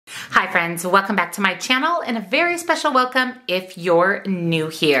Hi friends, welcome back to my channel and a very special welcome if you're new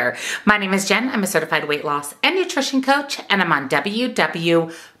here. My name is Jen, I'm a certified weight loss and nutrition coach and I'm on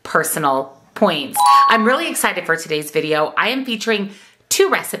WW Personal Points. I'm really excited for today's video. I am featuring two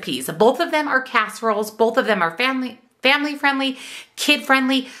recipes. Both of them are casseroles, both of them are family friendly, kid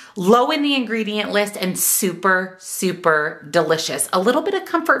friendly, low in the ingredient list, and super, super delicious. A little bit of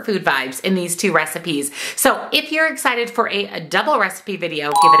comfort food vibes in these two recipes. So if you're excited for a double recipe video,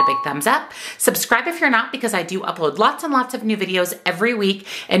 give it a big thumbs up. Subscribe if you're not, because I do upload lots and lots of new videos every week,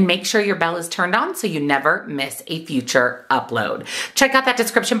 and make sure your bell is turned on so you never miss a future upload. Check out that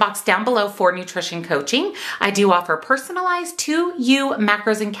description box down below for nutrition coaching. I do offer personalized to you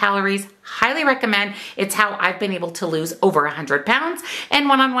macros and calories. Highly recommend. It's how I've been able to lose over 100 pounds, and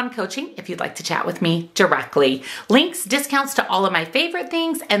one-on-one coaching if you'd like to chat with me directly. Links, discounts to all of my favorite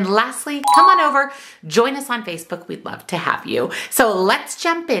things, and lastly, come on over, join us on Facebook. We'd love to have you. So let's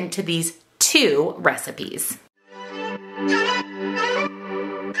jump into these two recipes.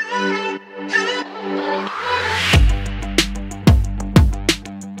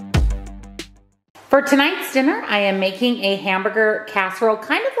 For tonight's dinner, I am making a hamburger casserole,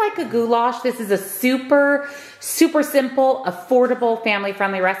 kind of like a goulash. This is a super simple, affordable,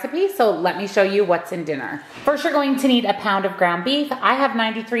 family-friendly recipe. So let me show you what's in dinner. First, you're going to need a pound of ground beef. I have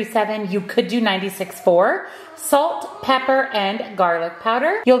 93.7. You could do 96.4. Salt, pepper, and garlic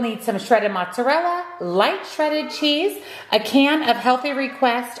powder. You'll need some shredded mozzarella, light shredded cheese, a can of Healthy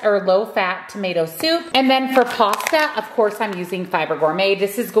Request or low-fat tomato soup, and then for pasta, of course, I'm using Fiber Gourmet.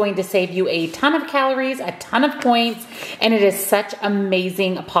 This is going to save you a ton of calories, a ton of points, and it is such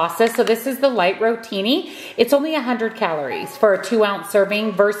amazing pasta. So this is the light rotini. It's only 100 calories for a 2-ounce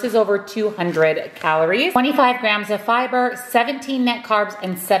serving versus over 200 calories. 25 grams of fiber, 17 net carbs,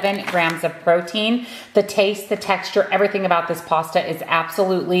 and 7 grams of protein. The taste, the texture, everything about this pasta is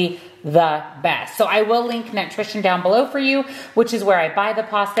absolutely the best. So I will link nutrition down below for you, which is where I buy the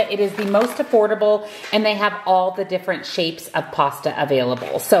pasta. It is the most affordable, and they have all the different shapes of pasta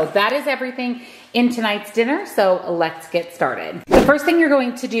available. So that is everything in tonight's dinner. So let's get started. The first thing you're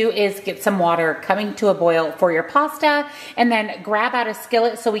going to do is get some water coming to a boil for your pasta, and then grab out a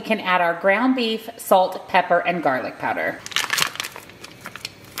skillet so we can add our ground beef, salt, pepper, and garlic powder.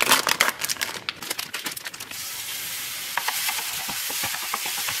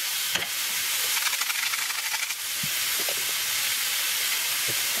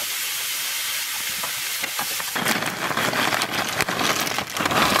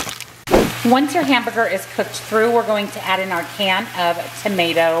 Once your hamburger is cooked through, we're going to add in our can of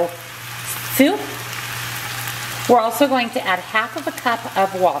tomato soup. We're also going to add half of a cup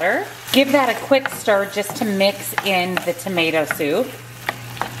of water. Give that a quick stir just to mix in the tomato soup.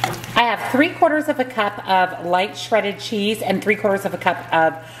 I have 3/4 of a cup of light shredded cheese and 3/4 of a cup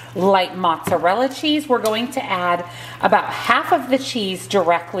of light mozzarella cheese. We're going to add about half of the cheese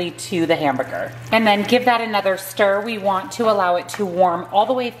directly to the hamburger. And then give that another stir. We want to allow it to warm all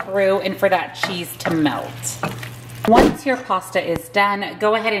the way through and for that cheese to melt. Once your pasta is done,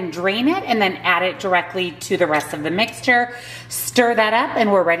 go ahead and drain it and then add it directly to the rest of the mixture. Stir that up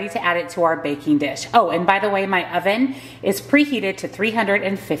and we're ready to add it to our baking dish. Oh, and by the way, my oven is preheated to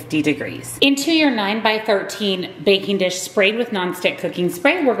 350 degrees. Into your 9x13 baking dish sprayed with nonstick cooking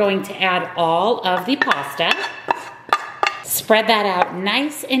spray, we're going to add all of the pasta. Spread that out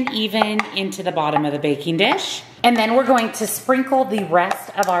nice and even into the bottom of the baking dish. And then we're going to sprinkle the rest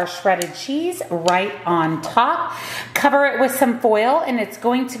of our shredded cheese right on top. Cover it with some foil, and it's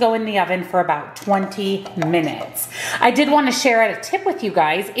going to go in the oven for about 20 minutes. I did want to share a tip with you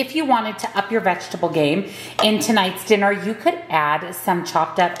guys. If you wanted to up your vegetable game in tonight's dinner, you could add some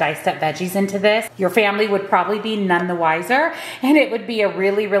chopped up, diced up veggies into this. Your family would probably be none the wiser, and it would be a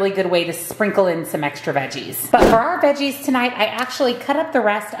really, really good way to sprinkle in some extra veggies. But for our veggies tonight, I actually cut up the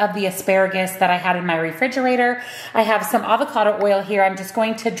rest of the asparagus that I had in my refrigerator. I have some avocado oil here. I'm just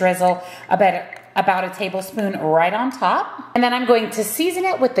going to drizzle about a tablespoon right on top. And then I'm going to season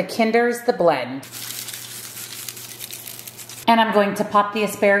it with the Kinder's The Blend. And I'm going to pop the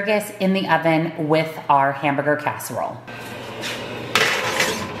asparagus in the oven with our hamburger casserole.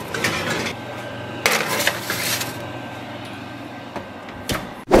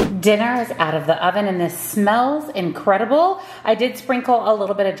 Dinner is out of the oven and this smells incredible. I did sprinkle a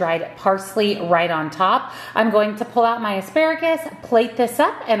little bit of dried parsley right on top. I'm going to pull out my asparagus, plate this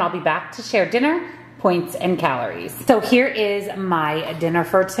up, and I'll be back to share dinner, points, and calories. So here is my dinner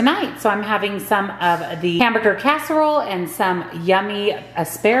for tonight. So I'm having some of the hamburger casserole and some yummy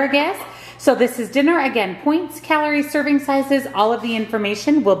asparagus. So this is dinner. Again, points, calories, serving sizes, all of the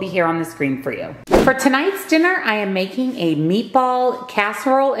information will be here on the screen for you. For tonight's dinner, I am making a meatball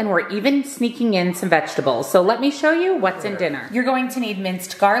casserole, and we're even sneaking in some vegetables. So let me show you what's in dinner. You're going to need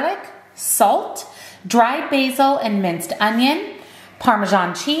minced garlic, salt, dried basil and minced onion,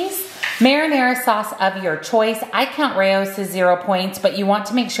 Parmesan cheese, marinara sauce of your choice. I count Rao's as 0 points, but you want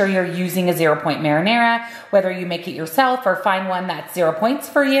to make sure you're using a 0 point marinara, whether you make it yourself or find one that's 0 points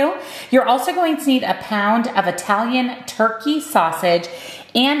for you. You're also going to need a pound of Italian turkey sausage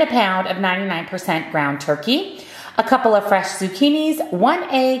and a pound of 99% ground turkey, a couple of fresh zucchinis, 1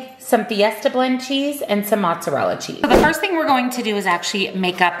 egg, some Fiesta blend cheese, and some mozzarella cheese. So the first thing we're going to do is actually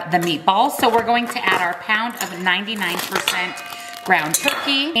make up the meatballs. So we're going to add our pound of 99% ground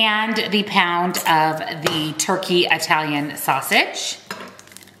turkey and the pound of the turkey Italian sausage.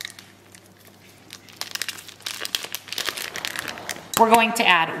 We're going to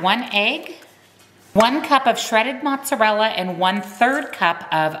add 1 egg, 1 cup of shredded mozzarella and 1/3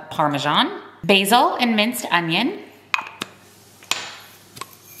 cup of Parmesan, basil and minced onion,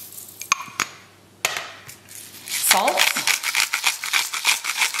 salt,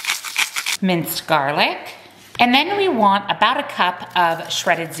 minced garlic, and then we want about a cup of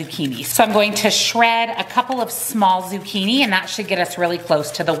shredded zucchini. So I'm going to shred a couple of small zucchini, and that should get us really close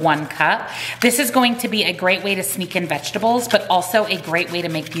to the 1 cup. This is going to be a great way to sneak in vegetables, but also a great way to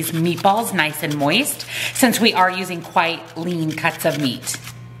make these meatballs nice and moist, since we are using quite lean cuts of meat.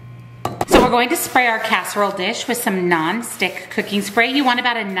 So we're going to spray our casserole dish with some non-stick cooking spray. You want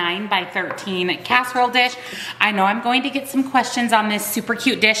about a 9 by 13 casserole dish. I know I'm going to get some questions on this super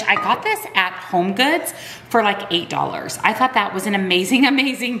cute dish. I got this at Home Goods for like $8. I thought that was an amazing,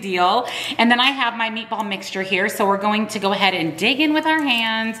 amazing deal. And then I have my meatball mixture here. So we're going to go ahead and dig in with our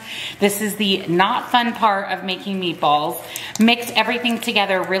hands. This is the not fun part of making meatballs. Mix everything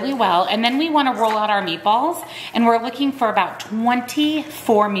together really well. And then we want to roll out our meatballs. And we're looking for about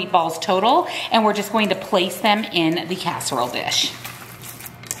 24 meatballs total. And we're just going to place them in the casserole dish.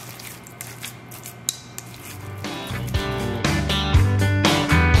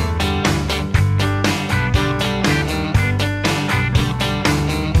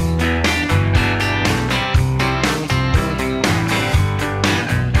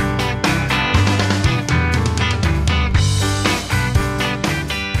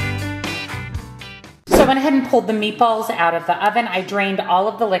 So I went ahead and pulled the meatballs out of the oven. I drained all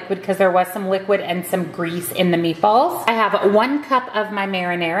of the liquid because there was some liquid and some grease in the meatballs. I have 1 cup of my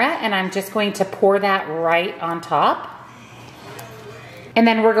marinara, and I'm just going to pour that right on top. And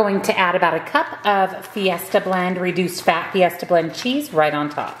then we're going to add about a cup of Fiesta blend, reduced fat Fiesta blend cheese right on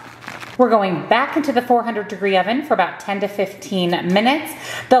top. We're going back into the 400-degree oven for about 10 to 15 minutes.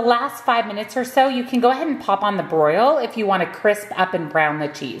 The last 5 minutes or so, you can go ahead and pop on the broil if you want to crisp up and brown the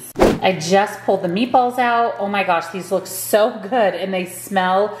cheese. I just pulled the meatballs out. Oh my gosh, these look so good and they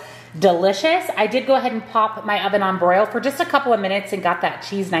smell delicious. I did go ahead and pop my oven on broil for just a couple of minutes and got that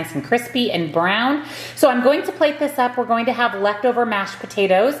cheese nice and crispy and brown. So I'm going to plate this up. We're going to have leftover mashed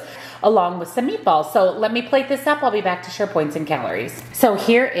potatoes along with some meatballs. So let me plate this up. I'll be back to share points and calories. So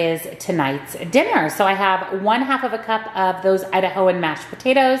here is tonight's dinner. So I have 1/2 cup of those Idahoan mashed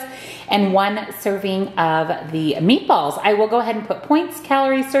potatoes and 1 serving of the meatballs. I will go ahead and put points,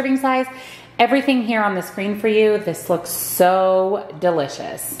 calories, serving size, everything here on the screen for you. This looks so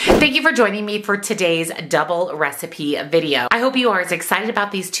delicious. Thank you for joining me for today's double recipe video. I hope you are as excited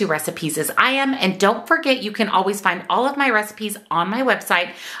about these 2 recipes as I am, and don't forget you can always find all of my recipes on my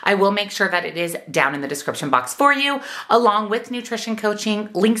website. I will make sure that it is down in the description box for you, along with nutrition coaching,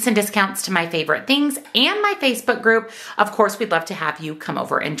 links and discounts to my favorite things, and my Facebook group. Of course, we'd love to have you come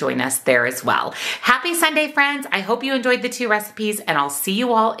over and join us there as well. Happy Sunday, friends. I hope you enjoyed the 2 recipes, and I'll see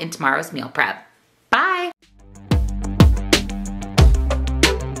you all in tomorrow's meal prep.